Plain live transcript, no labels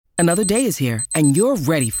Another day is here, and you're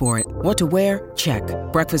ready for it. What to wear? Check.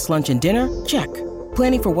 Breakfast, lunch, and dinner? Check.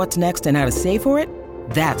 Planning for what's next and how to save for it?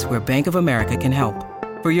 That's where Bank of America can help.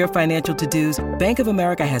 For your financial to-dos, Bank of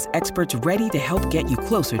America has experts ready to help get you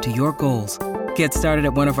closer to your goals. Get started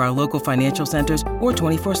at one of our local financial centers or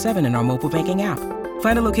 24/7 in our mobile banking app.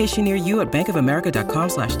 Find a location near you at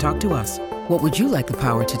bankofamerica.com/talktous. What would you like the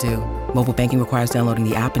power to do? Mobile banking requires downloading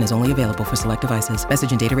the app and is only available for select devices.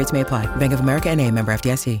 Message and data rates may apply. Bank of America N.A., member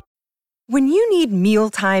FDIC. When you need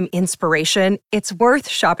mealtime inspiration, it's worth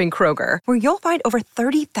shopping Kroger, where you'll find over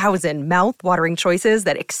 30,000 mouth-watering choices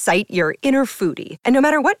that excite your inner foodie. And no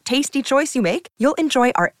matter what tasty choice you make, you'll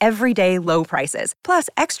enjoy our everyday low prices, plus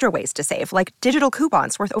extra ways to save, like digital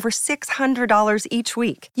coupons worth over $600 each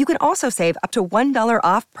week. You can also save up to $1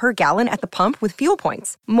 off per gallon at the pump with fuel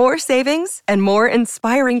points. More savings and more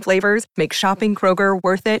inspiring flavors make shopping Kroger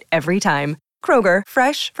worth it every time. Kroger,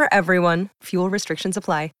 fresh for everyone. Fuel restrictions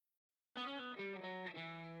apply.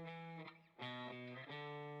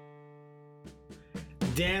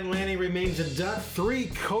 Dan Lanning remains a Duck. 3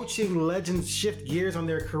 coaching legends shift gears on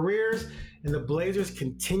their careers, and the Blazers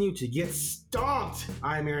continue to get stomped.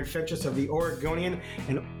 I'm Aaron Fentress of the Oregonian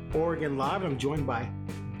and Oregon Live, and I'm joined by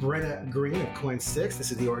Brenna Green of Coin 6.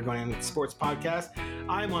 This is the Oregonian Sports Podcast.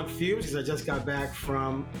 I'm on fumes because I just got back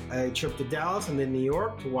from a trip to Dallas and then New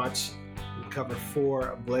York to watch and cover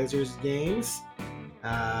 4 Blazers games.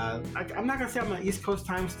 I'm not going to say I'm on East Coast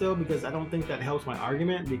time still because I don't think that helps my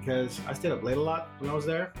argument because I stayed up late a lot when I was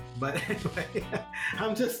there. But anyway,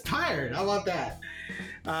 I'm just tired. How about that?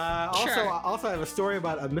 Sure. Also, I have a story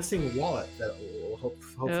about a missing wallet that we'll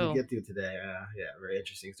hopefully get to today. Very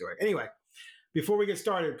interesting story. Anyway, before we get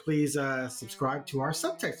started, please subscribe to our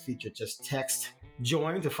subtext feature. Just text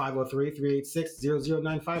JOIN to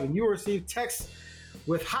 503-386-0095 and you will receive texts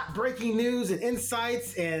with hot breaking news and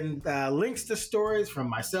insights and links to stories from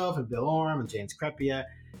myself and Bill Orm and James Crepia,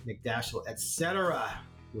 Nick Dashel, etc.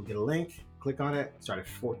 You'll get a link, click on it, start a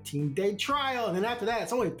 14-day trial, and then after that,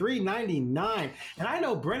 it's only $3.99. And I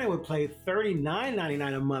know Brenna would pay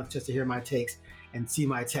 $39.99 a month just to hear my takes and see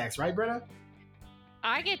my text, right, Brenna?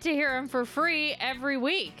 I get to hear them for free every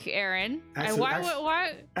week, Aaron. Actually, and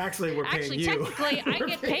why? Actually, we're paying you. Technically, I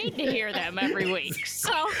get paid to hear them every week. So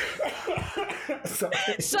I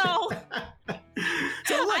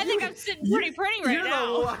think I'm sitting pretty right you're now. You're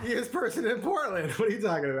the luckiest person in Portland. What are you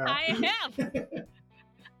talking about? I am.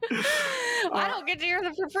 I don't get to hear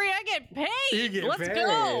them for free. I get paid. You get Let's paid.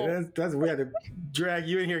 go. That's we had to drag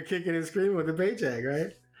you in here kicking and screaming with the paycheck,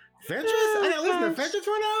 right? Fentress? I didn't listen to Fentress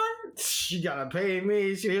for an hour? She gotta pay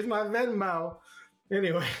me. Here's my Venmo.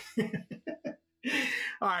 Anyway.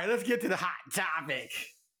 All right, let's get to the hot topic.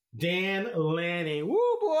 Dan Lanning.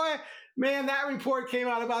 Woo, boy. Man, that report came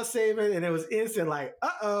out about Saban, and it was instant, like,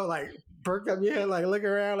 uh-oh, like, perk up your head, like, look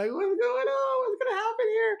around, like, what's going on? What's going to happen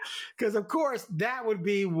here? Because, of course, that would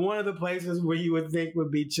be one of the places where you would think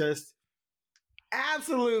would be just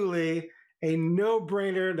absolutely a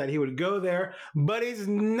no-brainer that he would go there, but he's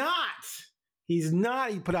not. He's not.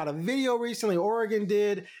 He put out a video recently, Oregon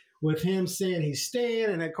did, with him saying he's staying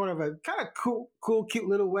in a kind of cool, cute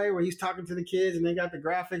little way where he's talking to the kids and they got the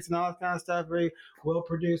graphics and all that kind of stuff. Very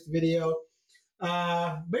well-produced video.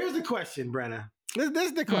 But here's the question, Brenna. This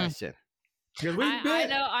is the question.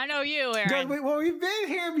 I know you, Aaron. We've been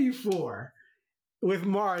here before with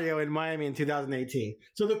Mario in Miami in 2018.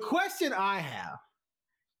 So the question I have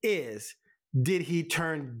is, did he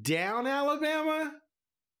turn down Alabama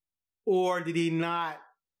or did he not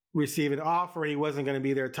receive an offer? He wasn't going to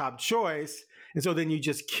be their top choice. And so then you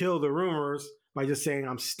just kill the rumors by just saying,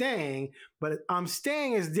 I'm staying. But I'm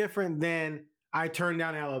staying is different than I turned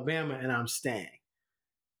down Alabama and I'm staying.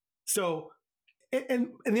 So, and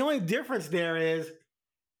the only difference there is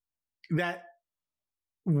that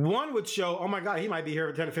one would show, oh my God, he might be here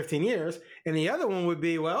for 10 to 15 years. And the other one would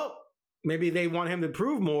be, well, maybe they want him to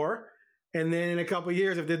prove more. And then in a couple of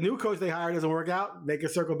years, if the new coach they hire doesn't work out, they can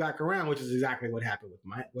circle back around, which is exactly what happened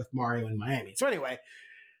with Mario in Miami. So anyway,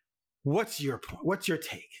 what's your point? What's your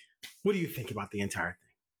take? What do you think about the entire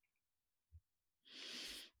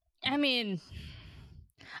thing? I mean,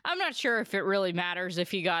 I'm not sure if it really matters if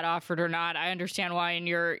he got offered or not. I understand why in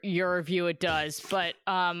your view it does, but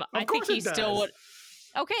I think he still would.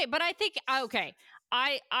 Okay, but I think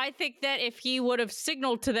I think that if he would have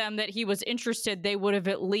signaled to them that he was interested, they would have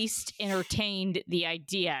at least entertained the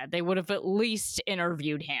idea. They would have at least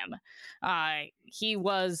interviewed him. He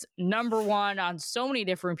was number one on so many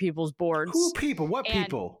different people's boards. Who people? What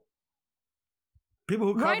people? People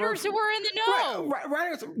who cover writers who were in the know.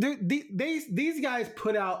 Writers. These guys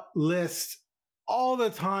put out lists all the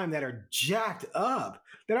time that are jacked up.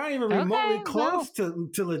 They're not even remotely close to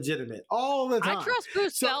legitimate all the time. I trust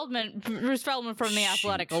Bruce Feldman from The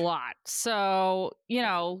Athletic a lot. So,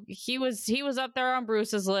 he was up there on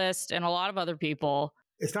Bruce's list and a lot of other people.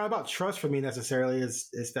 It's not about trust for me necessarily.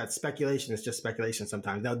 It's that speculation. It's just speculation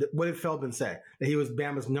sometimes. Now, what did Feldman say? That he was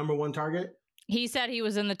Bama's number one target? He said he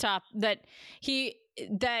was in the top, that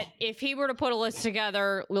if he were to put a list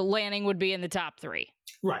together, Lanning would be in the top 3.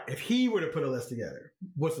 Right. If he were to put a list together.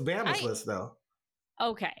 What's Bama's list, though?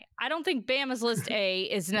 Okay. I don't think Bama's list A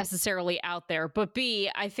is necessarily out there, but B,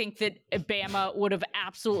 I think that Bama would have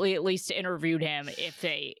absolutely at least interviewed him if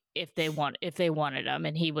they wanted him,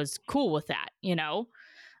 and he was cool with that,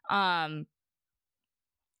 I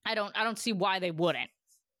don't see why they wouldn't.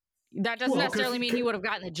 That doesn't necessarily mean he would have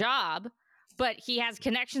gotten the job, but he has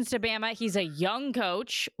connections to Bama. He's a young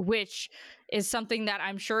coach, which is something that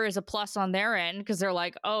I'm sure is a plus on their end, because they're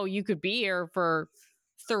like, oh, you could be here for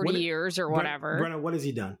 30 years or whatever. Brenna, what has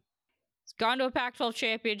he done? He's gone to a Pac-12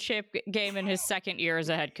 championship game in his second year as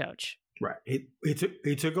a head coach. Right.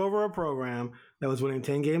 He took over a program that was winning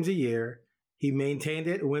 10 games a year. He maintained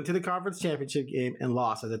it, went to the conference championship game, and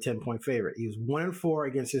lost as a 10-point favorite. He was 1-4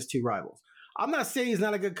 against his 2 rivals. I'm not saying he's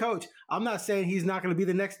not a good coach. I'm not saying he's not going to be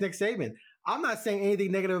the next Nick Saban. I'm not saying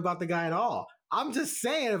anything negative about the guy at all. I'm just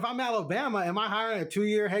saying, if I'm Alabama, am I hiring a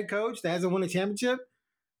 2-year head coach that hasn't won a championship?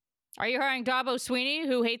 Are you hiring Dabo Swinney,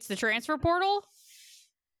 who hates the transfer portal?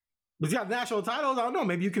 He's got national titles. I don't know.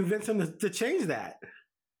 Maybe you convince him to change that.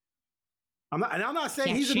 I'm not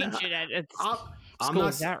saying he's change it. I'm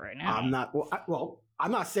not that right now.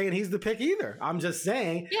 I'm not saying he's the pick either. I'm just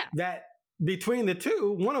saying that between the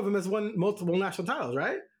two, one of them has won multiple national titles,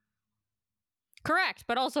 right? Correct,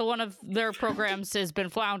 but also one of their programs has been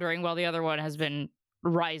floundering while the other one has been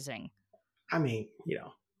rising. I mean,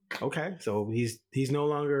 okay, so he's no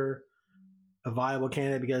longer a viable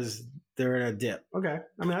candidate because they're in a dip. Okay,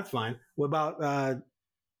 I mean that's fine. What about my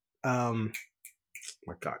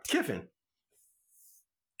God, Kiffin?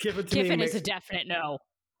 Kiffin is a definite no.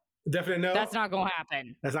 Definite no. That's not going to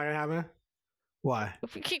happen. That's not going to happen. Why?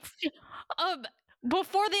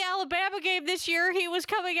 Before the Alabama game this year, he was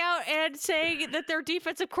coming out and saying that their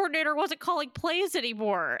defensive coordinator wasn't calling plays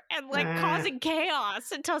anymore and causing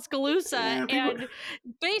chaos in Tuscaloosa. And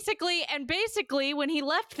basically, when he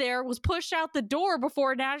left there, was pushed out the door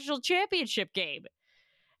before a national championship game,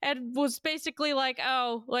 and was basically like,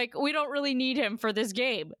 "Oh, we don't really need him for this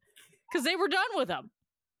game," because they were done with him.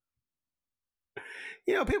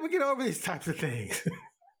 People get over these types of things.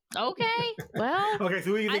 Okay, well. Okay, so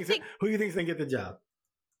who do you think's gonna get the job?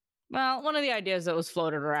 Well, one of the ideas that was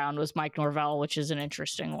floated around was Mike Norvell, which is an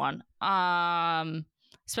interesting one.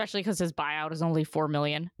 Especially because his buyout is only $4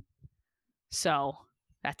 million. So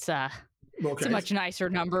that's it's a much nicer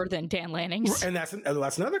number than Dan Lanning's. And that's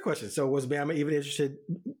another question. So was Bama even interested?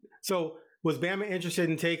 So was Bama interested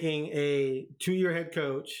in taking a 2-year head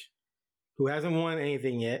coach who hasn't won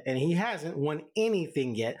anything yet, and he hasn't won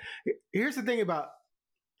anything yet? Here's the thing about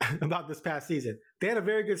this past season. They had a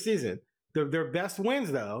very good season. Their best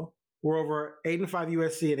wins, though, were over 8-5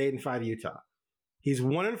 USC and 8-5 Utah. He's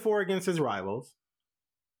 1-4 against his rivals.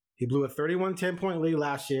 He blew a 31 10-point lead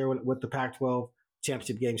last year with the Pac-12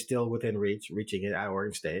 championship game still within reaching it at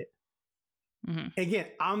Oregon State. Mm-hmm. Again,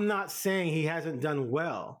 I'm not saying he hasn't done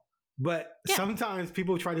well, but sometimes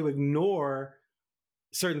people try to ignore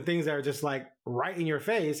certain things that are just right in your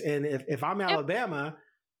face. And if I'm Alabama,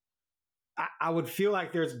 I would feel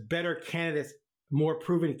like there's better candidates, more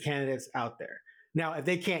proven candidates out there. Now, if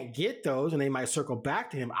they can't get those, and they might circle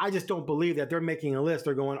back to him, I just don't believe that they're making a list.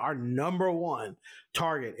 They're going, our number one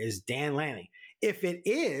target is Dan Lanning. If it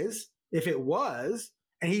was,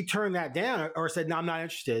 and he turned that down or said, no, I'm not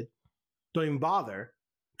interested, don't even bother,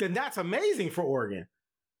 then that's amazing for Oregon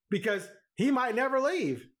because he might never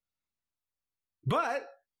leave. But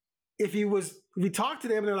if we talked to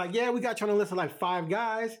them and they're like, yeah, we got you on a list of 5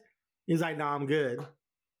 guys, he's like, no, I'm good.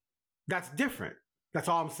 That's different. That's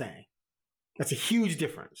all I'm saying. That's a huge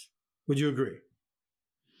difference. Would you agree?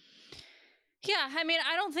 Yeah, I mean,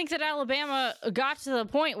 I don't think that Alabama got to the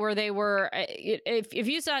point where they were. If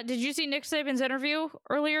you saw, did you see Nick Saban's interview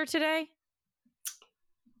earlier today?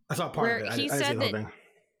 I saw part of it. He said that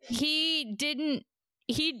he didn't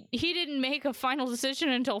make a final decision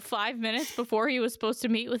until 5 minutes before he was supposed to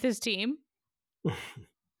meet with his team.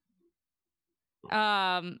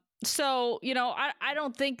 So, I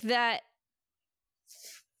don't think that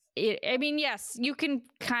yes, you can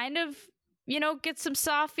kind of, get some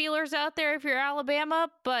soft feelers out there if you're Alabama,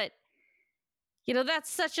 but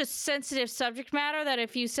that's such a sensitive subject matter that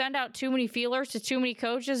if you send out too many feelers to too many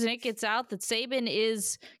coaches and it gets out that Saban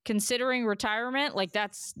is considering retirement, like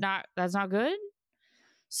that's not good.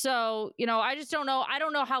 So, I just don't know. I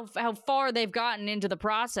don't know how far they've gotten into the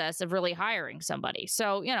process of really hiring somebody.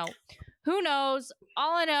 So, who knows?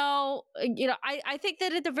 All I know, I think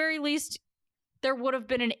that at the very least, there would have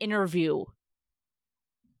been an interview.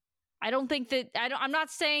 I don't think that I'm not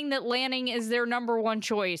saying that Lanning is their number one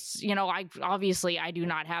choice. I do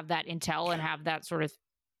not have that intel and have that sort of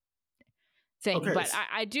thing. Okay. But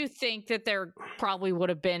I do think that there probably would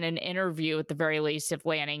have been an interview at the very least if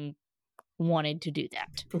Lanning wanted to do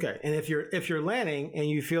that. Okay. And if you're Lanning and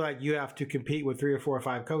you feel like you have to compete with 3 or 4 or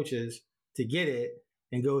 5 coaches to get it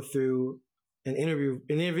and go through an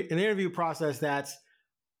interview process that's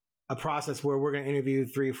a process where we're going to interview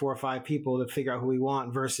 3, 4, or 5 people to figure out who we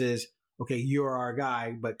want versus, okay, you're our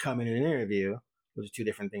guy, but come in an interview, which are 2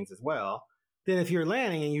 different things as well. Then if you're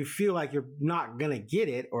Lanning and you feel like you're not going to get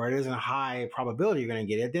it, or it isn't a high probability you're going to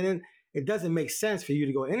get it, then it doesn't make sense for you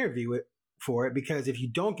to go interview it for it, because if you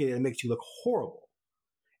don't get it, it makes you look horrible.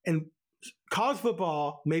 And college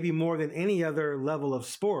football, maybe more than any other level of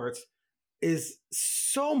sports, is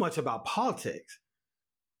so much about politics.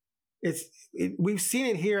 We've seen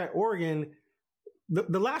it here at Oregon.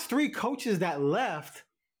 The last 3 coaches that left,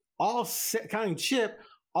 all counting Chip,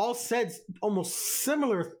 all said almost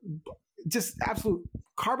similar, just absolute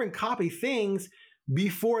carbon copy things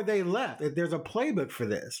before they left. There's a playbook for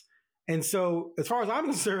this. And so as far as I'm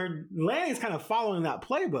concerned, Lanning's kind of following that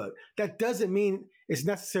playbook. That doesn't mean it's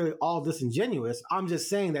necessarily all disingenuous. I'm just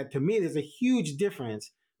saying that to me, there's a huge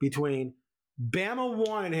difference between Bama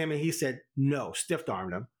wanted him and he said no,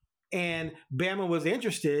 stiff-armed him. And Bama was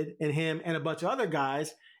interested in him and a bunch of other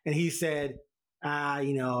guys. And he said,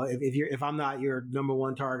 if I'm not your number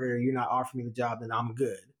one target or you're not offering me the job, then I'm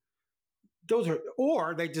good.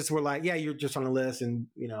 Or they just were like, yeah, you're just on the list and,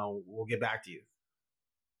 we'll get back to you.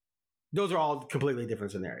 Those are all completely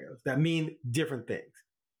different scenarios that mean different things.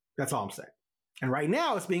 That's all I'm saying. And right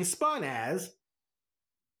now it's being spun as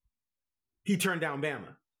he turned down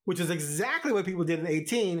Bama, which is exactly what people did in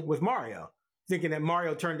 2018 with Mario, thinking that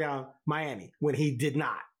Mario turned down Miami when he did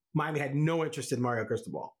not. Miami had no interest in Mario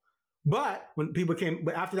Cristobal. But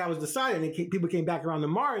after that was decided and people came back around to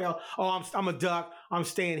Mario, I'm a duck, I'm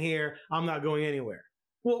staying here, I'm not going anywhere.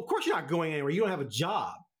 Well, of course you're not going anywhere. You don't have a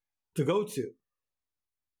job to go to.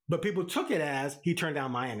 But people took it as he turned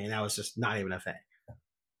down Miami, and that was just not even a thing.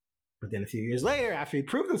 But then a few years later, after he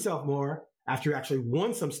proved himself more, after he actually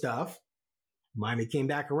won some stuff, Miami came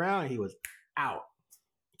back around and he was out.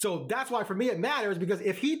 So that's why for me it matters, because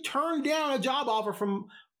if he turned down a job offer from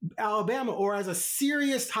Alabama or as a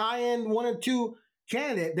serious high-end 1 or 2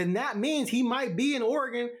 candidate, then that means he might be in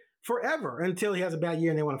Oregon forever until he has a bad year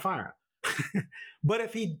and they want to fire him. But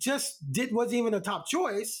if he just wasn't even a top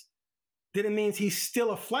choice, then it means he's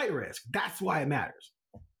still a flight risk. That's why it matters.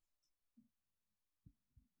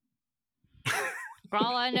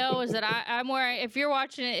 All I know is that I'm wearing, if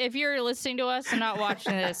you're listening to us and not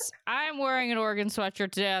watching this, I'm wearing an Oregon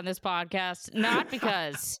sweatshirt today on this podcast. Not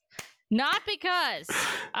because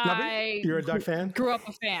you're a Duck fan? Grew up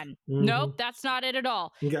a fan. Mm-hmm. Nope, that's not it at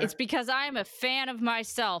all. Okay. It's because I am a fan of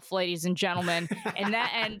myself, ladies and gentlemen.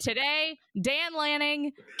 and today, Dan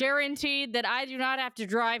Lanning guaranteed that I do not have to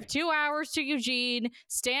drive 2 hours to Eugene,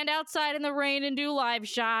 stand outside in the rain and do live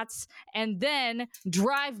shots, and then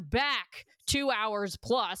drive back 2 hours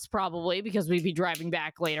plus, probably, because we'd be driving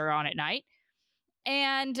back later on at night.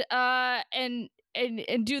 And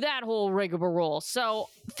do that whole rigmarole. So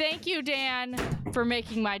thank you, Dan, for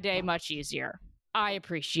making my day much easier. I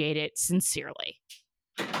appreciate it sincerely.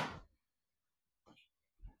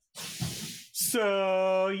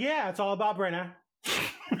 So yeah, it's all about Brenna.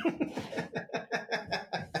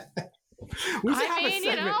 We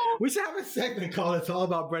should have a segment called "It's All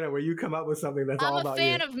About Brenna," where you come up with something that's all about you.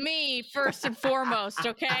 I'm a fan of me first and foremost.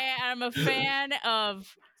 Okay, I'm a fan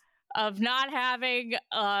of not having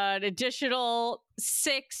an additional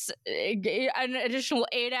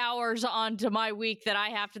 8 hours onto my week that I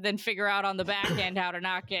have to then figure out on the back end how to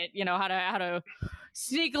not get, how to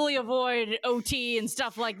sneakily avoid OT and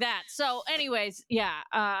stuff like that. So anyways,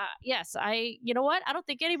 yes, you know what? I don't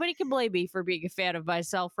think anybody can blame me for being a fan of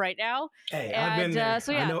myself right now. Hey, I've been there.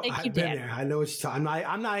 So yeah, thank you, Dan. I've been there. I know what you're talking.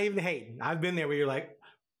 I'm not even hating. I've been there where you're like,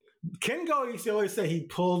 Ken Go used to always say he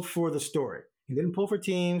pulled for the story. He didn't pull for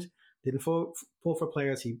teams. Didn't pull for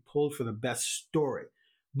players. He pulled for the best story.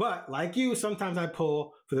 But like you, sometimes I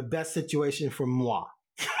pull for the best situation for moi.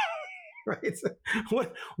 Right? So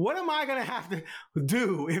what am I going to have to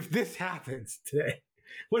do if this happens today?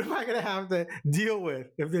 What am I going to have to deal with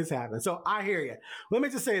if this happens? So I hear you. Let me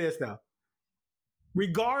just say this, though.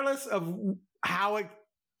 Regardless of how it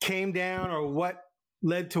came down or what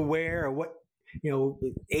led to where or what,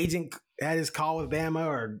 agent had his call with Bama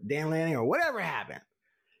or Dan Lanning or whatever happened,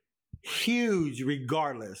 huge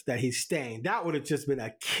regardless that he's staying. That would have just been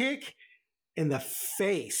a kick in the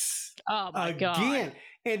face. Oh, my again.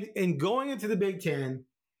 God. And going into the Big Ten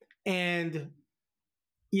and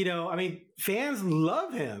fans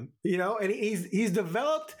love him, and he's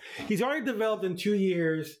already developed in 2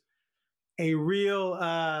 years a real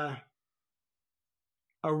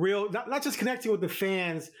not just connecting with the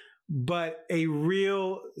fans, but a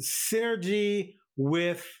real synergy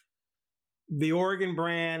with the Oregon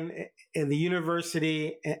brand and the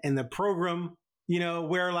university and the program,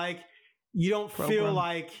 where like you don't feel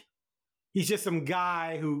like he's just some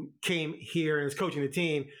guy who came here and is coaching the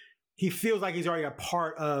team. He feels like he's already a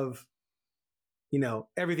part of,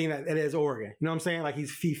 everything that is Oregon. You know what I'm saying? Like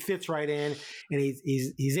he fits right in, and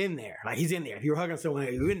he's in there. Like he's in there. If you're hugging someone,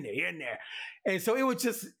 you're in there. And so it would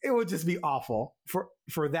just be awful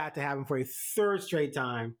for that to happen for a third straight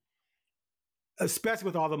time, especially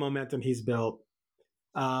with all the momentum he's built.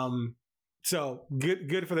 So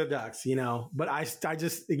good for the Ducks, But I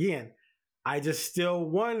just still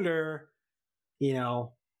wonder,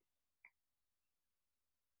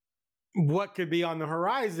 what could be on the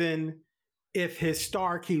horizon if his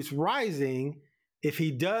star keeps rising, if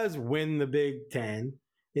he does win the Big Ten,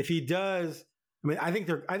 if he does. I think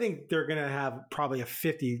they're going to have probably a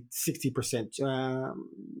 50, 60%,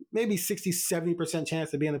 maybe 60, 70%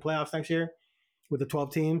 chance to be in the playoffs next year with the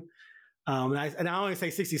 12 team. And I only say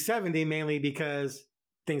 60, 70 mainly because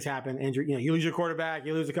things happen. Injury, you lose your quarterback,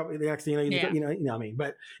 you lose a couple. The next thing what I mean.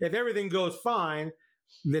 But if everything goes fine,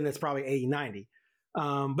 then it's probably 80, 90.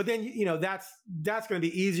 But then that's going to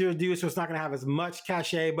be easier to do, so it's not going to have as much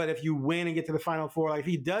cachet. But if you win and get to the Final Four, like if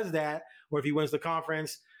he does that, or if he wins the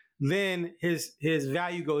conference, then his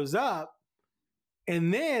value goes up,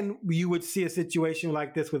 and then you would see a situation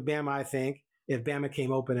like this with Bama. I think if Bama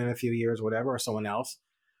came open in a few years, whatever, or someone else,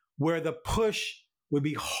 where the push would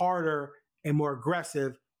be harder and more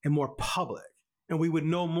aggressive and more public. And we would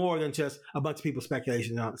know more than just a bunch of people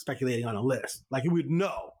speculating on a list. Like we would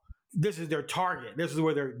know this is their target. This is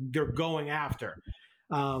where they're going after.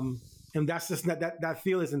 And that's just that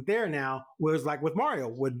feel isn't there now. Whereas like with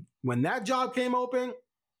Mario, when that job came open,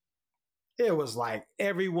 it was like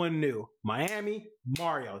everyone knew Miami,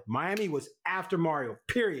 Mario. Miami was after Mario,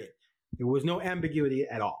 period. There was no ambiguity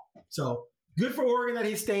at all. So good for Oregon that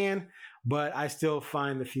he's staying, but I still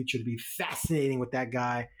find the future to be fascinating with that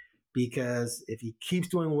guy, because if he keeps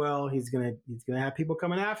doing well, he's gonna have people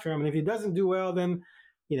coming after him. And if he doesn't do well, then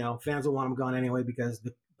fans will want him gone anyway, because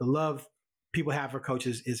the love people have for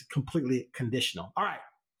coaches is completely conditional. All right,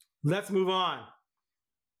 let's move on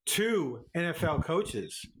to NFL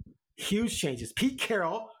coaches. Huge changes. Pete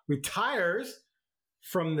Carroll retires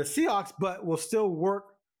from the Seahawks, but will still work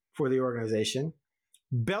for the organization.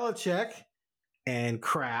 Belichick and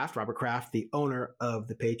Robert Kraft, the owner of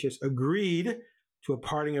the Patriots, agreed to a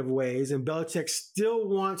parting of ways, and Belichick still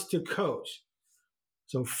wants to coach.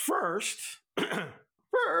 So first, let's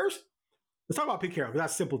talk about Pete Carroll, because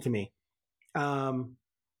that's simple to me.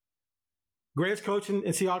 Greatest coach in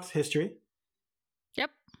Seahawks history. Yep.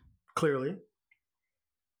 Clearly.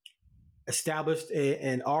 Established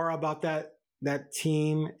an aura about that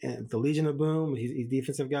team and the Legion of Boom. He's a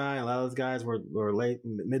defensive guy. A lot of those guys were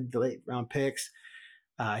mid to late round picks.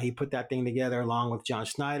 He put that thing together along with John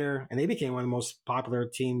Schneider, and they became one of the most popular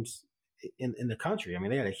teams in the country.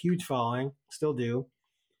 They had a huge following, still do.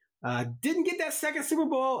 Didn't get that second Super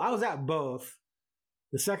Bowl. I was at both.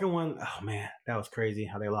 The second one, oh man, that was crazy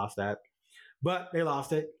how they lost that. But they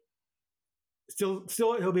lost it. Still,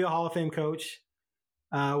 he'll be a Hall of Fame coach.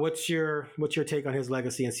 What's your take on his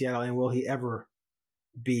legacy in Seattle, and will he ever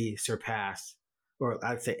be surpassed? Or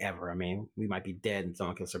I'd say ever. We might be dead and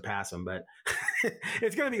someone can surpass him, but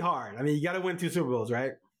it's going to be hard. You got to win 2 Super Bowls,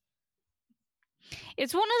 right?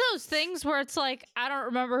 It's one of those things where it's like, I don't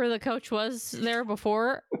remember who the coach was there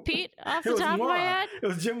before Pete off the top of my head. It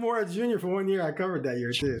was Jim Mora Jr. for 1 year. I covered that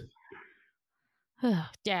year too.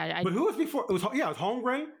 Yeah. But who was before? It was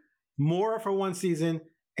Holmgren, Mora for 1 season,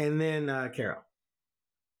 and then Carroll.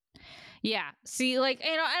 Yeah. See, I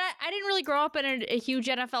didn't really grow up in a huge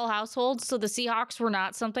NFL household, so the Seahawks were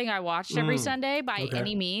not something I watched every Sunday by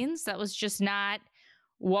any means. That was just not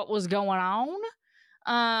what was going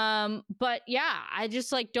on. But yeah, I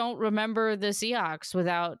just don't remember the Seahawks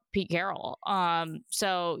without Pete Carroll.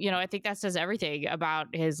 So, I think that says everything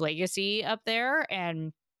about his legacy up there.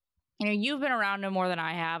 And, you've been around him more than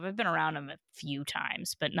I have. I've been around him a few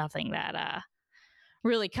times, but nothing that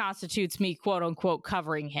really constitutes me, quote unquote,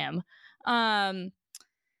 covering him. But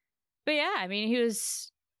yeah, I mean,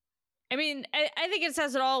 I think it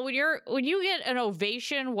says it all when you get an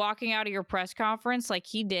ovation walking out of your press conference like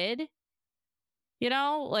he did,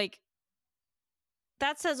 like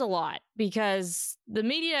that says a lot, because the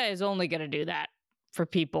media is only going to do that for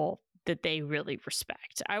people that they really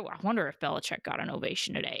respect. I wonder if Belichick got an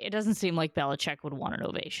ovation today. It doesn't seem like Belichick would want an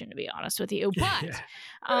ovation, to be honest with you. But,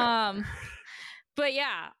 but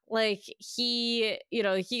yeah, like he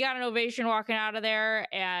got an ovation walking out of there,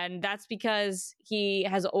 and that's because he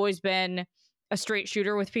has always been a straight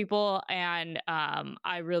shooter with people, and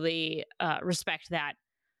I really respect that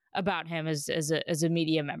about him as a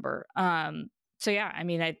media member. So yeah, I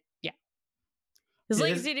mean, his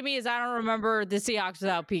legacy to me is I don't remember the Seahawks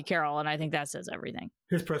without Pete Carroll, and I think that says everything.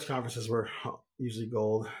 His press conferences were usually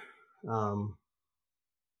gold. He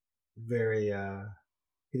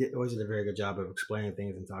always did a very good job of explaining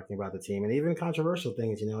things and talking about the team, and even controversial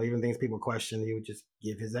things, even things people questioned, he would just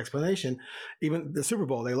give his explanation. Even the Super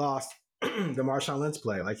Bowl, they lost the Marshawn Lynch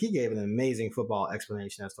play. Like, he gave an amazing football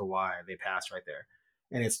explanation as to why they passed right there.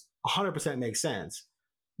 And it's 100% makes sense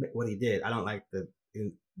what he did. I don't like the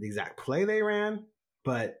exact play they ran,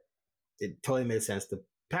 but it totally made sense to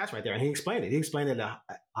pass right there. And he explained it. He explained it at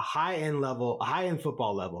a high-end level, a high-end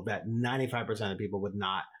football level that 95% of people would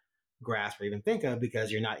not grasp or even think of,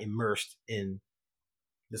 because you're not immersed in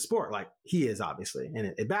the sport like he is, obviously.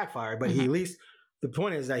 And it backfired, but he, at least the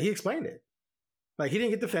point is that he explained it. Like, he didn't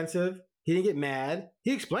get defensive. He didn't get mad.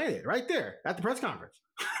 He explained it right there at the press conference,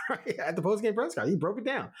 right at the post-game press conference. He broke it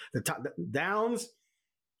down. The downs,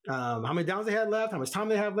 how many downs they had left, how much time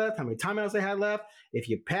they have left, how many timeouts they had left. If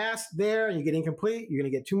you pass there and you get incomplete, you're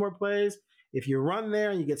going to get 2 more plays. If you run there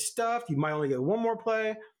and you get stuffed, you might only get 1 more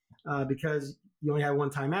play because you only have 1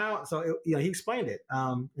 timeout. So he explained it,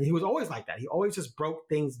 and he was always like that. He always just broke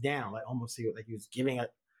things down, like almost like he was giving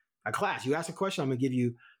a class. You ask a question, I'm going to give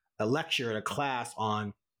you a lecture and a class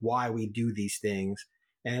on why we do these things.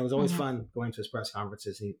 And it was always fun going to his press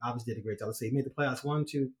conferences. He obviously did a great job. Let's see, he made the playoffs 1,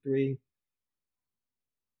 2, 3,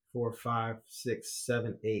 4, 5, 6,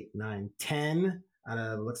 7, 8, 9, 10 out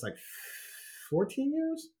of, looks like 14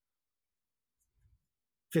 years,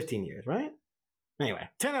 15 years, right? Anyway,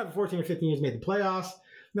 10 out of 14 or 15 years made the playoffs.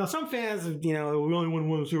 Now, some fans, we only won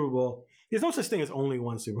 1 Super Bowl. There's no such thing as only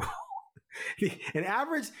 1 Super Bowl.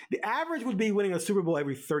 The average would be winning a Super Bowl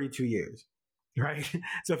every 32 years, right?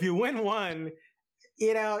 So if you win 1,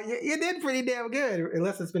 you did pretty damn good,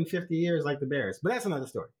 unless it's been 50 years like the Bears. But that's another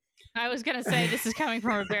story. I was going to say, this is coming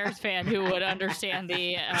from a Bears fan who would understand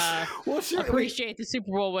the appreciate the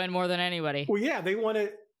Super Bowl win more than anybody. Well, yeah, they won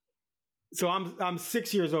it. So I'm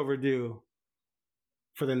 6 years overdue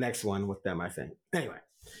for the next one with them, I think. Anyway,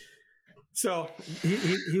 so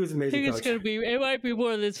he was amazing. I think coach. It might be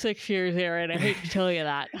more than 6 years, Aaron. I hate to tell you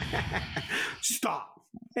that. Stop.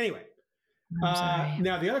 Anyway,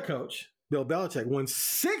 now the other coach, Bill Belichick, won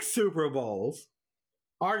 6 Super Bowls.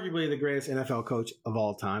 Arguably the greatest NFL coach of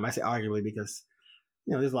all time. I say arguably because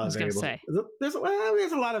there's a lot of variables. There's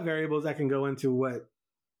a lot of variables that can go into what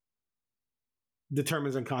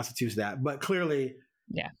determines and constitutes that. But clearly,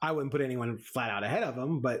 I wouldn't put anyone flat out ahead of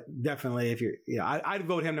him. But definitely, if you're, I'd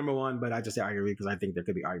vote him number 1. But I just say arguably because I think there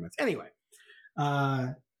could be arguments. Anyway,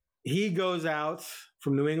 he goes out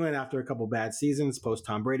from New England after a couple bad seasons. Post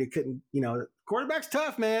Tom Brady, couldn't. Quarterback's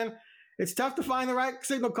tough, man. It's tough to find the right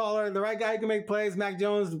signal caller, the right guy who can make plays. Mac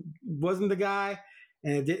Jones wasn't the guy,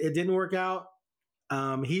 and it didn't work out.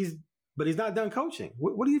 But he's not done coaching.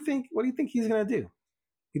 What do you think? What do you think he's going to do?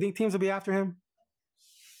 You think teams will be after him?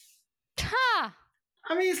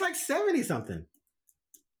 I mean, he's like 70 something.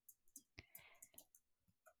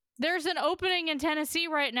 There's an opening in Tennessee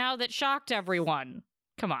right now that shocked everyone.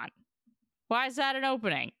 Come on, why is that an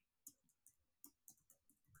opening?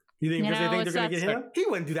 You think because they think they're going to get him? He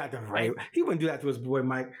wouldn't do that to Rabel. He wouldn't do that to his boy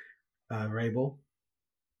Mike Rabel.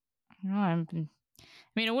 No, I mean,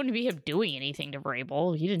 it wouldn't be him doing anything to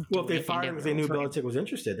Rabel. He didn't. Well, if they fired him because they knew Belichick was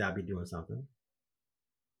interested, that'd be doing something.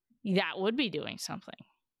 That would be doing something.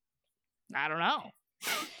 I don't know.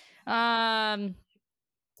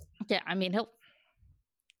 Yeah, I mean,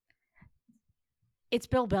 it's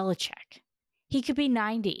Bill Belichick. He could be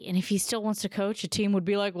 90, and if he still wants to coach, a team would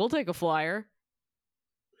be like, "We'll take a flyer."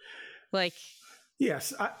 Like,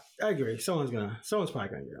 yes, I agree. Someone's probably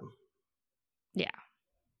gonna get him. Yeah,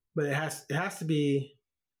 but it has to be.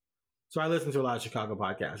 So I listen to a lot of Chicago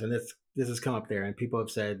podcasts, and this has come up there, and people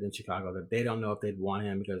have said in Chicago that they don't know if they'd want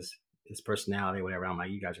him because his personality, or whatever. I'm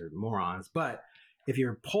like, you guys are morons. But if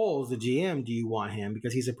your polls the GM, do you want him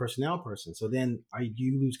because he's a personnel person? So then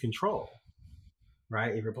you lose control,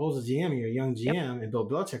 right? If your polls the GM, you're a young GM, and Bill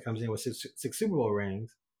Belichick comes in with six Super Bowl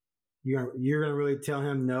rings, you're going to really tell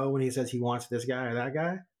him no when he says he wants this guy or that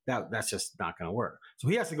guy? That's just not going to work. So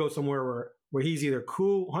he has to go somewhere where he's either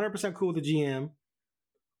cool, 100% cool with the GM,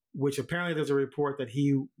 which apparently there's a report that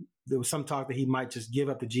there was some talk that he might just give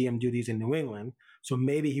up the GM duties in New England. So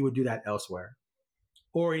maybe he would do that elsewhere.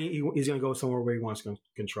 Or he's going to go somewhere where he wants to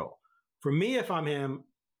control. For me, if I'm him,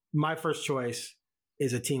 my first choice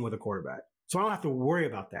is a team with a quarterback. So I don't have to worry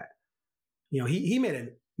about that. He made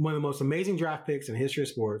one of the most amazing draft picks in the history of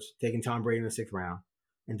sports, taking Tom Brady in the 6th round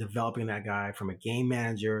and developing that guy from a game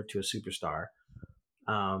manager to a superstar.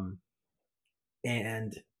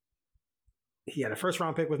 And he had a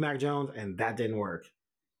 1st-round pick with Mac Jones, and that didn't work.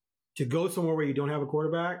 To go somewhere where you don't have a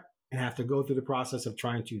quarterback and have to go through the process of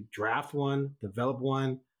trying to draft one, develop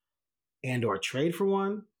one, and or trade for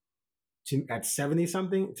one at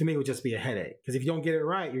 70-something, to me, would just be a headache. Because if you don't get it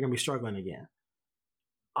right, you're going to be struggling again.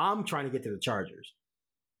 I'm trying to get to the Chargers.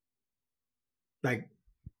 Like,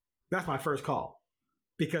 that's my first call.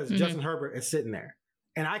 Because Justin Herbert is sitting there.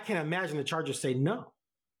 And I can't imagine the Chargers say no.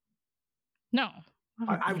 No.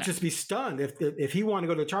 I would just be stunned if he wanted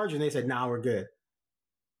to go to the Chargers and they said, nah, we're good.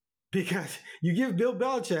 Because you give Bill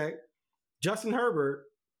Belichick, Justin Herbert,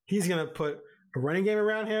 he's going to put a running game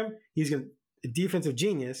around him. He's going to a defensive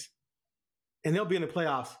genius, and they'll be in the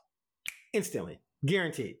playoffs instantly,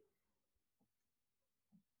 guaranteed.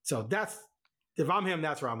 So if I'm him,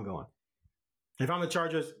 that's where I'm going. If I'm the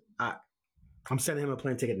Chargers, I'm sending him a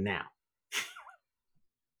plane ticket now.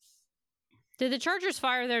 Did the Chargers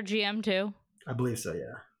fire their GM too? I believe so,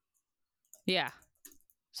 yeah. Yeah.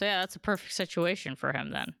 So yeah, that's a perfect situation for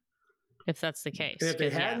him then, if that's the case. And if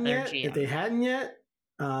they hadn't yet,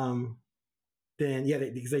 then yeah,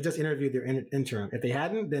 because they just interviewed their interim. If they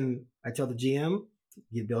hadn't, then I tell the GM,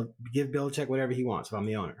 give Belichick whatever he wants if I'm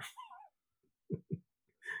the owner.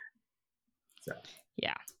 So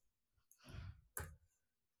yeah.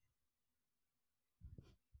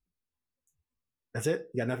 That's it?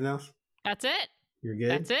 You got nothing else? That's it. You're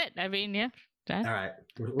good? That's it. I mean, yeah. All right.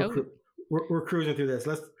 We're cruising through this.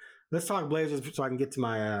 Let's talk Blazers so I can get to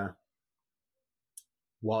my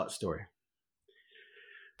wallet story.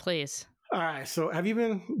 Please. All right. So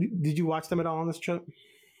did you watch them at all on this trip?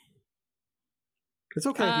 It's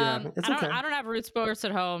okay if you haven't. It's okay. I don't have Root Sports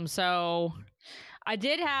at home, so I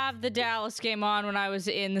did have the Dallas game on when I was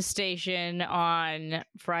in the station on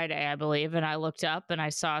Friday, I believe, and I looked up and I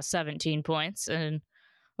saw 17 points in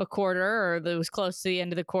a quarter, or it was close to the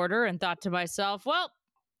end of the quarter, and thought to myself, well,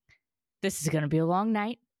 this is going to be a long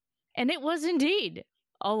night. And it was indeed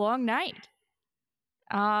a long night.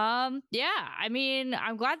 Yeah, I mean,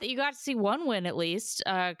 I'm glad that you got to see one win at least,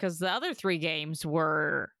 because the other 3 games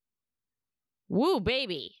were, woo,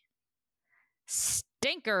 baby,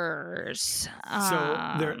 stinkers.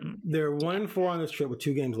 So they're 1-4 on this trip with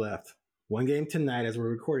 2 games left. One game tonight as we're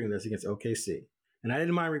recording this against OKC. And I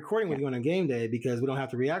didn't mind recording with you on a game day because we don't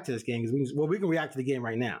have to react to this game. Because we can react to the game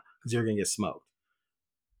right now because you're going to get smoked.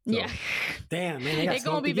 So, yeah. Damn, man. They got it's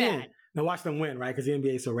going to be again. bad. Now watch them win, right? Because the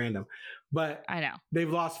NBA is so random. But I know. They've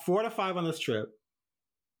lost 4 out of 5 on this trip.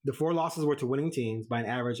 The 4 losses were to winning teams by an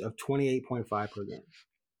average of 28.5 per game.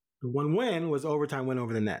 The one win was overtime win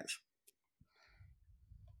over the Nets.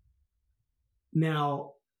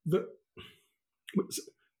 Now,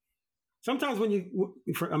 sometimes when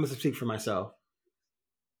I'm going to speak for myself.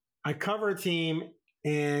 I cover a team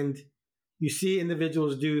and you see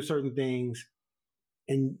individuals do certain things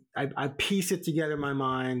and I piece it together in my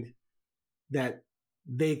mind that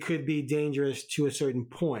they could be dangerous to a certain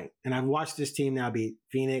point. And I've watched this team now beat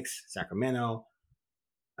Phoenix, Sacramento,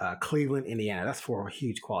 Cleveland, Indiana. That's 4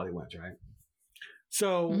 huge quality wins, right?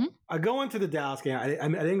 So I go into the Dallas game. I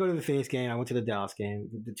didn't go to the Phoenix game. I went to the Dallas game,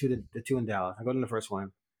 the two in Dallas. I go to the first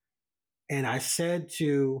one. And I said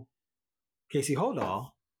to Casey Hodal,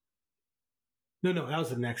 no, that was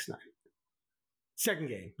the next night. Second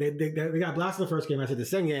game. They got blasted the first game. I said, the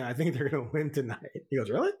second game, I think they're going to win tonight. He goes,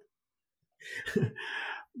 really?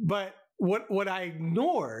 But what I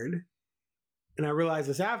ignored, and I realized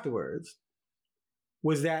this afterwards,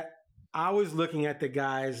 was that I was looking at the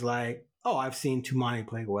guys like, oh, I've seen Tumani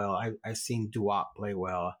play well. I've seen Duop play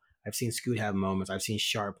well. I've seen Scoot have moments. I've seen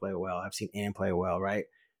Sharp play well. I've seen Ann play well, right?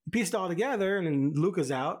 You piece it all together, and then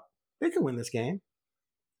Luka's out. They could win this game.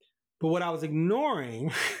 But what I was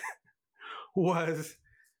ignoring was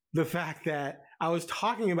the fact that I was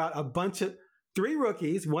talking about a bunch of 3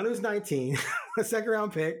 rookies, one who's 19, a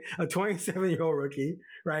second-round pick, a 27-year-old rookie,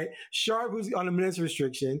 right? Sharp, who's on a minutes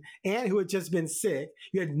restriction, and who had just been sick.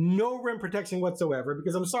 You had no rim protection whatsoever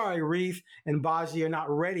because I'm sorry, Reef and Baji are not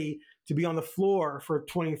ready to be on the floor for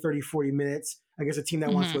 20, 30, 40 minutes against a team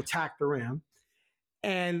that wants to attack the rim.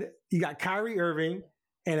 And you got Kyrie Irving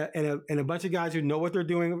and a bunch of guys who know what they're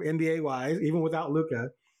doing NBA-wise, even without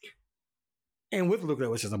Luka. And with Luka, it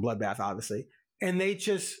was just a bloodbath, obviously. And they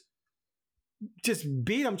just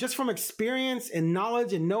beat them just from experience and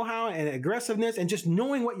knowledge and know-how and aggressiveness and just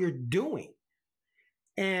knowing what you're doing.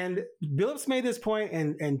 And Billups made this point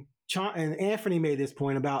and Anthony made this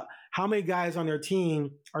point about how many guys on their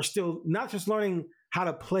team are still not just learning how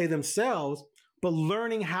to play themselves, but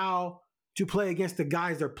learning how to play against the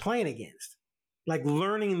guys they're playing against, like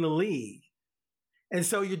learning the league. And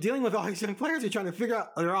so you're dealing with all these young players. You're trying to figure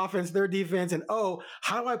out their offense, their defense, and,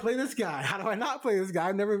 how do I play this guy? How do I not play this guy?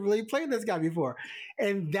 I've never really played this guy before.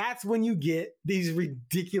 And that's when you get these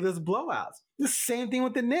ridiculous blowouts. The same thing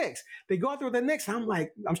with the Knicks. They go out there with the Knicks, and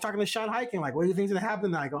I'm talking to Sean Highkin, like, what do you think's going to happen?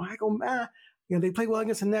 And I go, man, they play well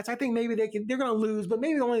against the Nets. I think maybe they're going to lose, but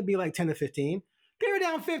maybe it'll only be like 10 to 15. They were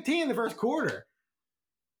down 15 in the first quarter.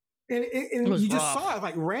 And you just saw it,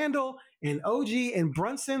 like Randall and OG and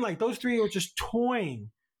Brunson, like those three were just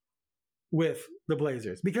toying with the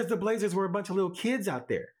Blazers because the Blazers were a bunch of little kids out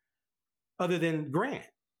there, other than Grant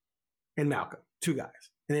and Malcolm, 2 guys.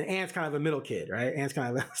 And then Ant's kind of a middle kid, right? Ant's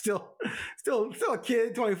kind of still a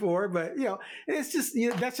kid, 24, but it's just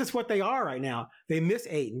that's just what they are right now. They miss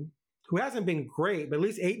Ayton, who hasn't been great, but at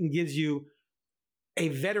least Ayton gives you a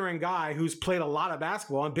veteran guy who's played a lot of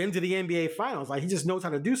basketball and been to the NBA finals. Like he just knows how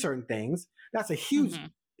to do certain things. That's a huge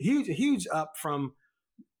up from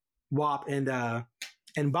WAP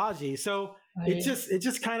and Baji. So it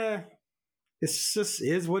just kind of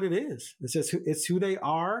is what it is. It's who they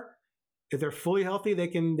are. If they're fully healthy, they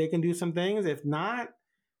can do some things. If not,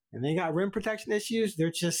 and they got rim protection issues,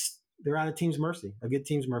 they're on a team's mercy, a good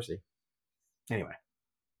team's mercy. Anyway.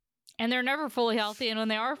 And they're never fully healthy. And when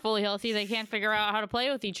they are fully healthy, they can't figure out how to play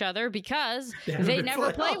with each other because they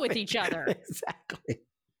never play with each other.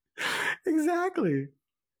 Exactly.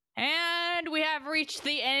 And we have reached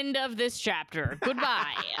the end of this chapter.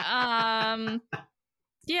 Goodbye.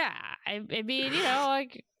 Yeah. I mean,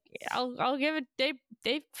 I'll give it.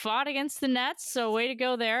 They fought against the Nets, so way to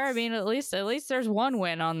go there. I mean, at least there's one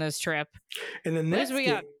win on this trip. And the Nets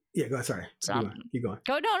yeah, go ahead. Sorry. Keep going.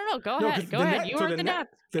 No. Go ahead. Go ahead. You were the Nets.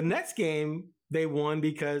 The Nets game, they won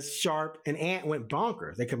because Sharp and Ant went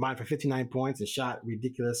bonkers. They combined for 59 points and shot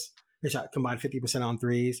ridiculous. They shot combined 50% on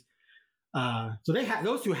threes. So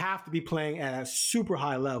those two have to be playing at a super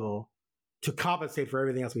high level to compensate for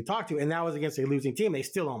everything else we talked to. And that was against a losing team. They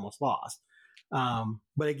still almost lost.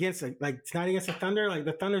 But against tonight against the Thunder, like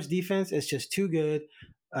the Thunder's defense is just too good.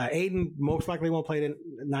 Aiden most likely won't play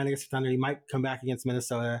tonight against the Thunder. He might come back against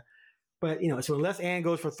Minnesota. But, so unless Ant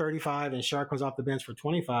goes for 35 and Sharp comes off the bench for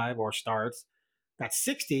 25 or starts, that's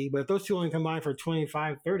 60. But if those two only combine for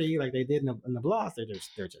 25, 30, like they did in the blocks, they're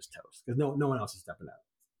just toast because no one else is stepping up.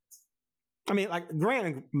 I mean, like Grant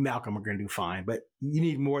and Malcolm are going to do fine, but you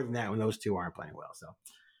need more than that when those two aren't playing well. So,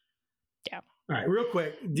 yeah. All right, real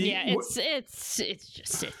quick. It's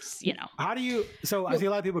How do you? So I see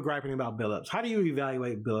a lot of people griping about Billups. How do you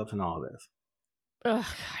evaluate Billups and all of this? Oh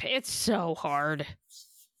God, it's so hard.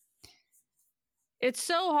 It's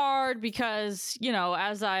so hard because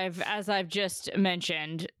as I've just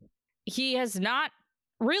mentioned, he has not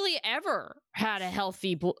really ever had a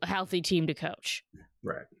healthy team to coach.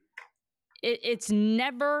 Right. It's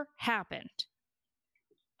never happened.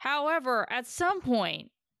 However, at some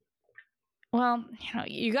point, well,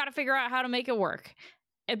 you got to figure out how to make it work.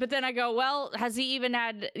 But then I go, well, has he even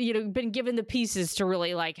had, been given the pieces to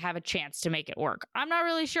really have a chance to make it work? I'm not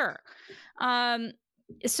really sure.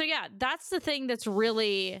 So yeah, that's the thing it's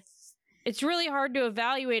really hard to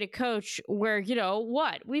evaluate a coach where,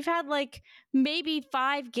 we've had maybe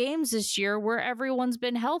 5 games this year where everyone's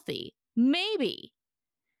been healthy. Maybe.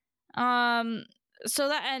 So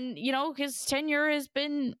that, and his tenure has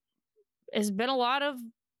been a lot of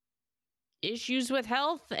issues with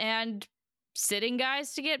health and sitting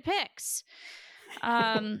guys to get picks.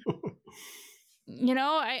 I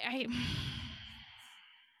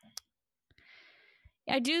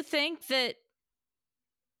do think that,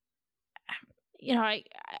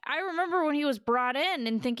 I remember when he was brought in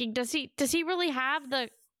and thinking, does he really have the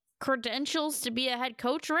credentials to be a head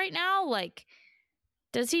coach right now?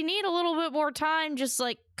 Does he need a little bit more time just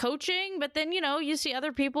coaching? But then, you see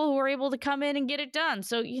other people who are able to come in and get it done.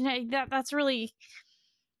 So,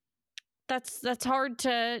 that's hard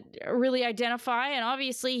to really identify. And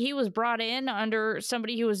obviously he was brought in under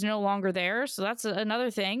somebody who was no longer there. So that's another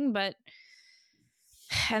thing.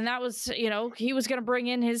 And that was, he was going to bring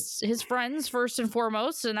in his friends first and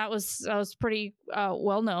foremost. And that was pretty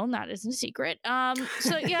well known. That isn't a secret.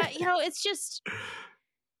 So yeah, it's just,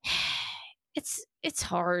 it's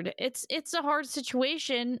hard. It's a hard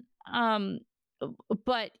situation.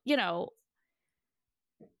 But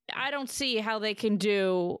I don't see how they can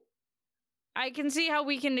do. I can see how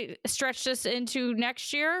we can stretch this into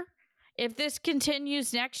next year. If this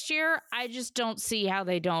continues next year, I just don't see how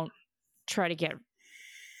they don't try to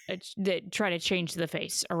change the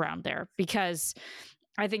face around there, because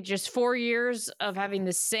I think just 4 years of having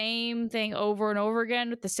the same thing over and over again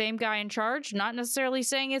with the same guy in charge, not necessarily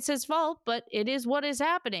saying it's his fault, but it is what is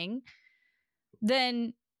happening,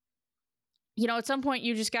 then, at some point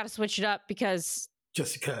you just got to switch it up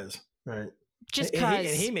just because, right? Just because.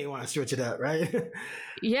 And he may want to switch it up, right?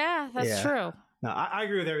 Yeah, that's true. No, I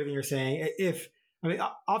agree with everything you're saying.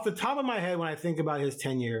 Off the top of my head, when I think about his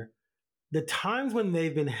tenure, the times when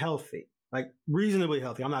they've been healthy, like reasonably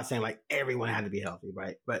healthy, I'm not saying like everyone had to be healthy,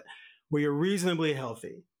 right? But where you're reasonably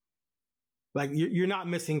healthy, like you're not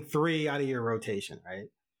missing 3 out of your rotation, right?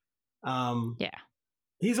 Yeah.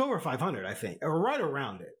 He's over 500, I think, or right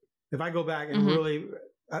around it. If I go back and really,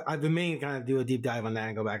 I've been meaning to kind of do a deep dive on that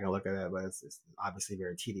and go back and look at that, but it's obviously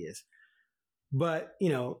very tedious. But,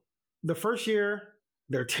 the first year,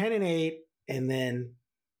 they're 10-8, and then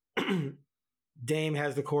Dame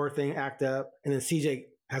has the core thing act up, and then CJ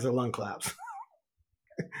has a lung collapse.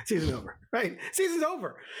 Season over, right? Season's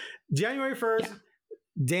over. January 1st,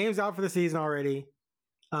 Dame's out for the season already.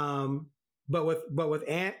 But with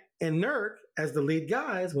Ant and Nurk as the lead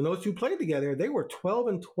guys, when those two played together, they were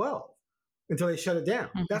 12-12 until they shut it down.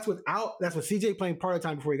 Mm-hmm. That's with CJ playing part of the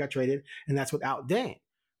time before he got traded, and that's without Dame.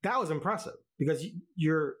 That was impressive because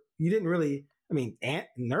you didn't really. I mean, Ant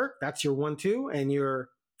and Nurk, that's your 1-2, and you're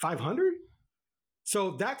 500.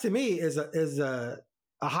 So that to me is a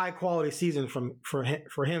high quality season for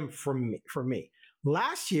me.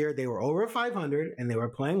 Last year they were over 500 and they were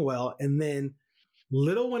playing well, and then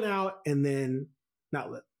Little went out, and then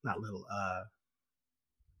not Little,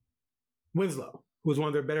 Winslow, who was one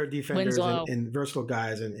of their better defenders and versatile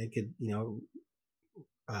guys, and could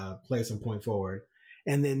play some point forward.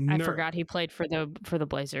 And then I forgot he played for the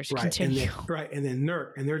Blazers. Right, Continue. And then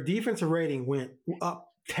Nurk, and their defensive rating went up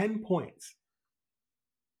 10 points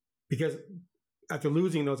because after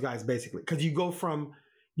losing those guys, basically, because you go from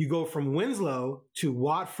Winslow to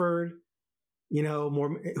Watford,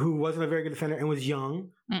 who wasn't a very good defender and was young,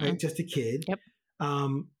 right, just a kid. Yep.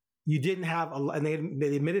 You didn't have and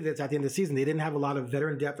they admitted it at the end of the season. They didn't have a lot of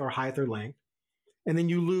veteran depth or height or length. And then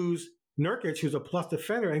you lose Nurkic, who's a plus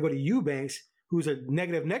defender, and go to Eubanks, who's a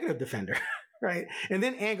negative defender, right? And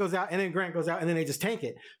then Ant goes out, and then Grant goes out, and then they just tank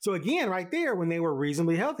it. So again, right there, when they were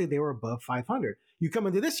reasonably healthy, they were above 500. You come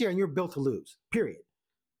into this year, and you're built to lose, period.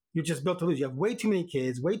 You're just built to lose. You have way too many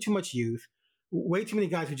kids, way too much youth, way too many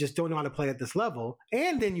guys who just don't know how to play at this level.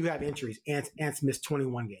 And then you have injuries. Ant's missed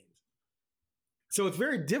 21 games. So it's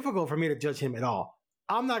very difficult for me to judge him at all.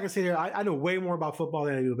 I'm not going to say that I know way more about football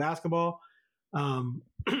than I do basketball,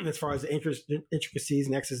 as far as the intricacies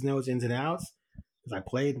and X's and O's, ins and outs, because I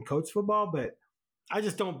played and coached football. But I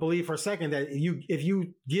just don't believe for a second that if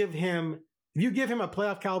you give him a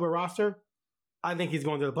playoff caliber roster, I think he's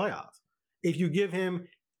going to the playoffs. If you give him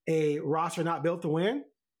a roster not built to win,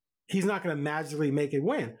 he's not going to magically make it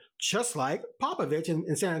win. Just like Popovich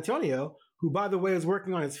in San Antonio, who, by the way, is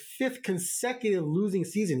working on his 5th consecutive losing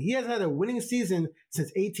season. He hasn't had a winning season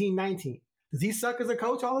since 18-19. Does he suck as a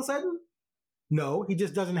coach all of a sudden? No, he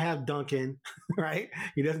just doesn't have Duncan, right?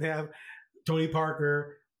 He doesn't have Tony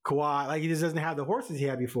Parker, Kawhi. Like, he just doesn't have the horses he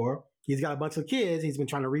had before. He's got a bunch of kids. He's been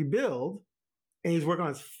trying to rebuild, and he's working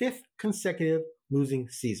on his 5th consecutive losing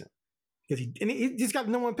season. He just got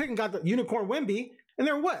the number 1 pick and got the unicorn Wemby, and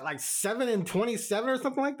they're what, like 7-27 or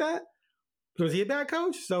something like that? So is he a bad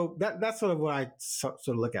coach? So that's sort of what I sort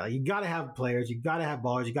of look at. You got to have players. You got to have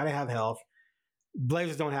ballers. You got to have health.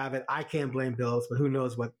 Blazers don't have it. I can't blame Billups, but who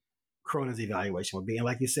knows what Cronin's evaluation would be. And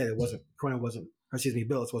like you said,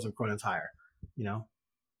 Billups wasn't Cronin's hire,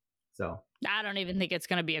 So I don't even think it's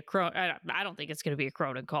going to be I don't think it's going to be a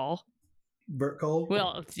Cronin call. Bert Cole?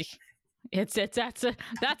 Well,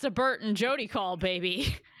 that's a Bert and Jody call,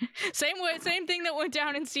 baby. Same thing that went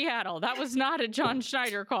down in Seattle. That was not a John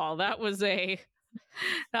Schneider call. That was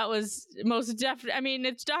most definitely. I mean,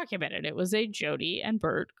 it's documented. It was a Jody and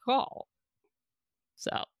Bert call.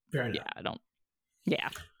 So fair enough. Yeah.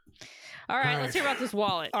 All right, let's hear about this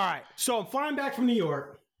wallet. All right, so I'm flying back from New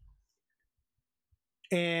York,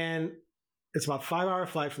 and It's about 5-hour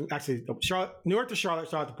flight from Charlotte, Newark to Charlotte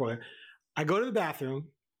to Portland. I go to the bathroom.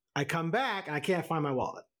 I come back and I can't find my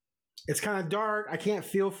wallet. It's kind of dark. I can't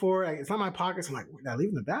feel for it. It's not in my pockets. I'm like, did I leave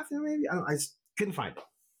in the bathroom maybe? I just couldn't find it.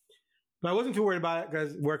 But I wasn't too worried about it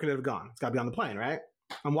because where could it have gone? It's got to be on the plane, right?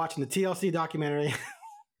 I'm watching the TLC documentary.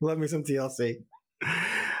 Love me some TLC.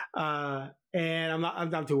 And I'm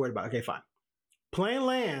not too worried about it. Okay, fine. Plane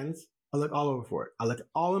lands. I look all over for it. I look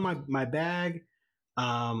all in my bag.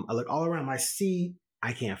 I look all around my seat.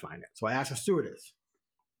 I can't find it. So I asked the stewardess,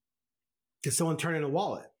 did someone turn in a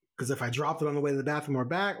wallet? Because if I dropped it on the way to the bathroom or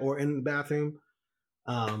back or in the bathroom,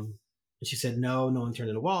 and she said, no one turned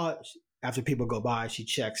in a wallet. After people go by, she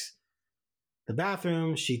checks the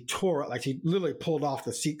bathroom. She tore it, like she literally pulled off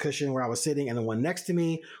the seat cushion where I was sitting and the one next to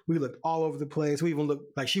me. We looked all over the place. We even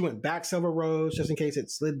looked like she went back several rows just in case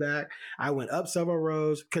it slid back. I went up several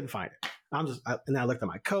rows, couldn't find it. And I looked at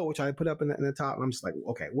my coat, which I put up in the top, and I'm just like,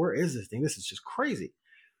 okay, where is this thing? This is just crazy.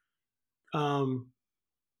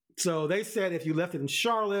 So they said if you left it in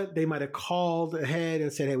Charlotte, they might have called ahead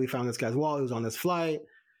and said, hey, we found this guy's wallet. He was on this flight.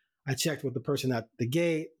 I checked with the person at the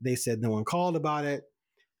gate. They said no one called about it.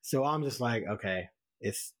 So I'm just like, okay,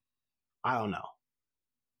 I don't know.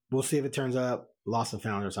 We'll see if it turns up lost and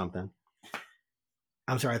found or something.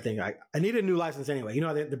 I'm sorry, I need a new license anyway. You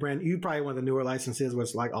know, the brand, you probably want the newer licenses where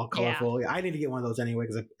it's like all colorful. Yeah. I need to get one of those anyway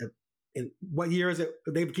because in what year is it?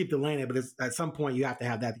 They keep delaying it, but at some point you have to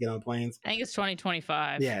have that to get on planes. I think it's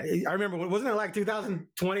 2025. Yeah, I remember. Wasn't it like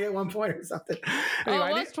 2020 at one point or something? Anyway,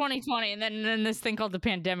 it was 2020, and then this thing called the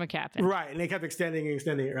pandemic happened. Right, and they kept extending it,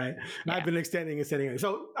 right? And yeah. I've been extending it.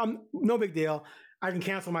 So no big deal. I can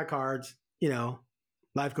cancel my cards. You know,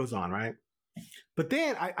 life goes on, right? But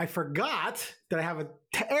then I forgot that I have a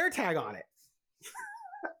air tag on it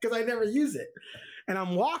because I never use it, and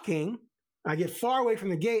I'm walking. I get far away from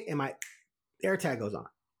the gate and my air tag goes on.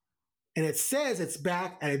 And it says it's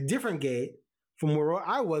back at a different gate from where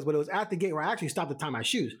I was, but it was at the gate where I actually stopped to tie my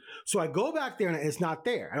shoes. So I go back there and it's not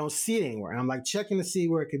there. I don't see it anywhere. And I'm like checking to see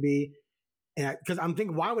where it could be. And because I'm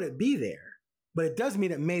thinking, why would it be there? But it does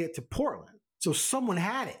mean it made it to Portland. So someone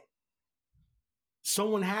had it.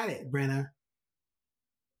 Someone had it, Brenna.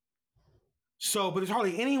 But there's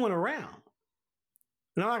hardly anyone around.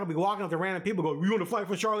 And I'm not going to be walking up to random people go, you on the flight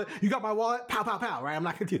from Charlotte? You got my wallet? Pow, pow, pow, right? I'm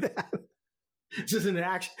not going to do that. This isn't an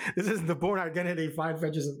action. This isn't the Born Identity find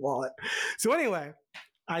fetches wallet. So anyway,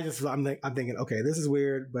 I'm thinking, okay, this is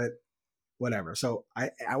weird, but whatever. So I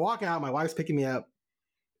walk out. My wife's picking me up.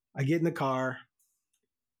 I get in the car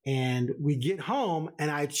and we get home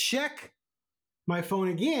and I check my phone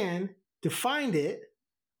again to find it.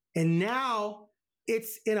 And now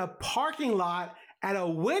it's in a parking lot at a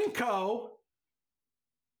Winco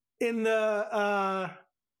in the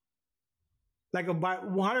like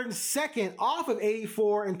about 102nd off of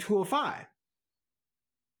 84 and 205.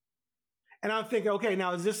 And I'm thinking, okay,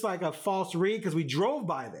 now is this like a false read? Because we drove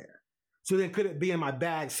by there. So then could it be in my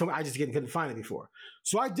bag? So I just couldn't find it before.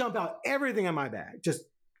 So I dumped out everything in my bag, just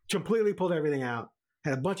completely pulled everything out.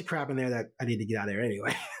 Had a bunch of crap in there that I need to get out of there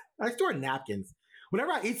anyway. I store napkins.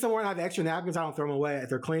 Whenever I eat somewhere and I have extra napkins, I don't throw them away. If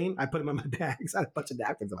they're clean, I put them in my bags. I have a bunch of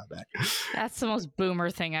napkins in my bag. That's the most boomer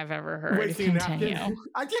thing I've ever heard. Wasting napkins.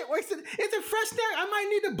 I can't waste it. It's a fresh snack. I might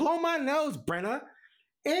need to blow my nose, Brenna.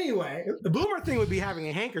 Anyway, the boomer thing would be having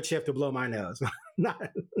a handkerchief to blow my nose. not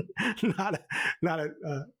a.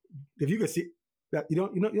 If you could see that, you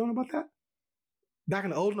don't know about that. Back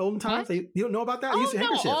in the olden times, you don't know about that? I used to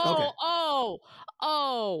handkerchief.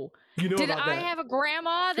 You know Did about I that. have a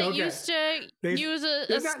grandma that used to use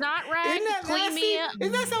a snot rag to clean me up?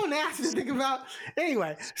 Isn't that so nasty to think about?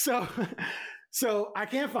 Anyway, so I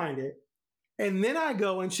can't find it. And then I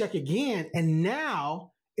go and check again. And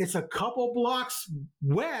now it's a couple blocks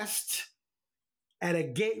west at a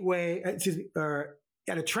gateway, or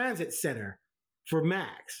at a transit center for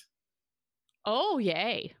Max. Oh,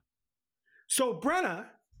 yay. So, Brenna,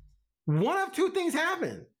 one of two things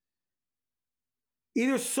happened.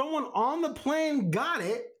 Either someone on the plane got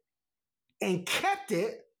it and kept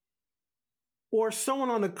it, or someone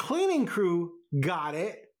on the cleaning crew got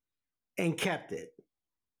it and kept it.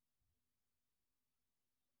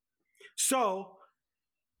 So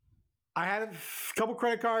I had a couple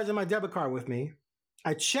credit cards and my debit card with me.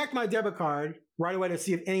 I checked my debit card right away to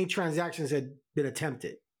see if any transactions had been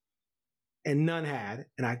attempted, and none had,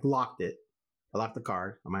 and I locked it. I locked the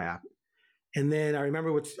card on my app. And then I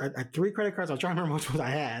remember I had 3 credit cards. I was trying to remember which ones I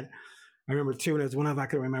had. I remember 2, and there was one of them I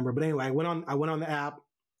couldn't remember. But anyway, I went on the app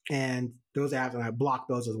and those apps, and I blocked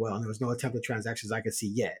those as well. And there was no attempted transactions I could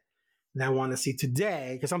see yet. And I wanted to see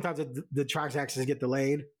today, because sometimes the transactions get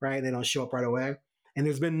delayed, right? They don't show up right away. And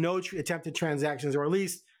there's been no attempted transactions, or at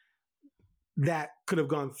least that could have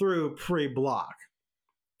gone through pre-block.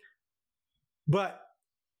 But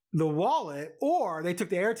the wallet, or they took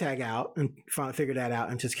the AirTag out and finally figured that out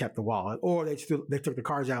and just kept the wallet, or they took the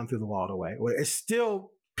cards out and threw the wallet away. It's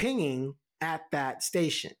still pinging at that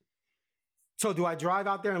station. So do I drive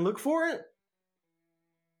out there and look for it?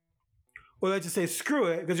 Or they just say, screw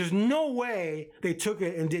it, because there's no way they took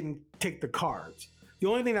it and didn't take the cards. The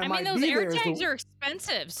only thing that might be there is... those AirTags are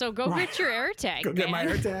expensive, so go get your AirTag, Go get my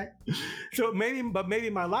AirTag. So maybe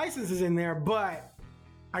my license is in there, but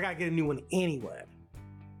I got to get a new one anyway.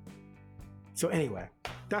 So anyway,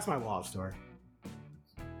 that's my wallet story.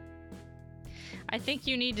 I think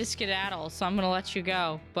you need to skedaddle, so I'm going to let you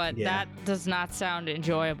go. But that does not sound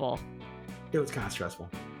enjoyable. It was kind of stressful.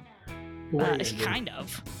 Kind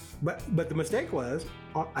of. But the mistake was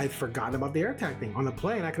I forgot about the AirTag thing. On the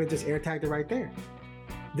plane, I could have just AirTagged it right there.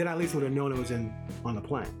 Then I at least would have known it was on the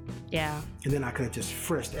plane. Yeah. And then I could have just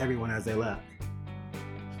frisked everyone as they left.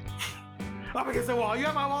 Up against the wall. You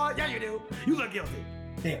have my wallet? Yeah, you do. You look guilty.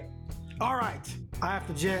 Yeah. All right. I have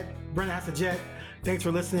to jet. Brenda has to jet. Thanks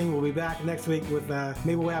for listening. We'll be back next week with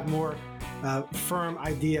maybe we'll have more firm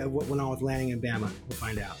idea of what went on with Lanning and Bama. We'll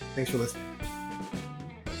find out. Thanks for listening.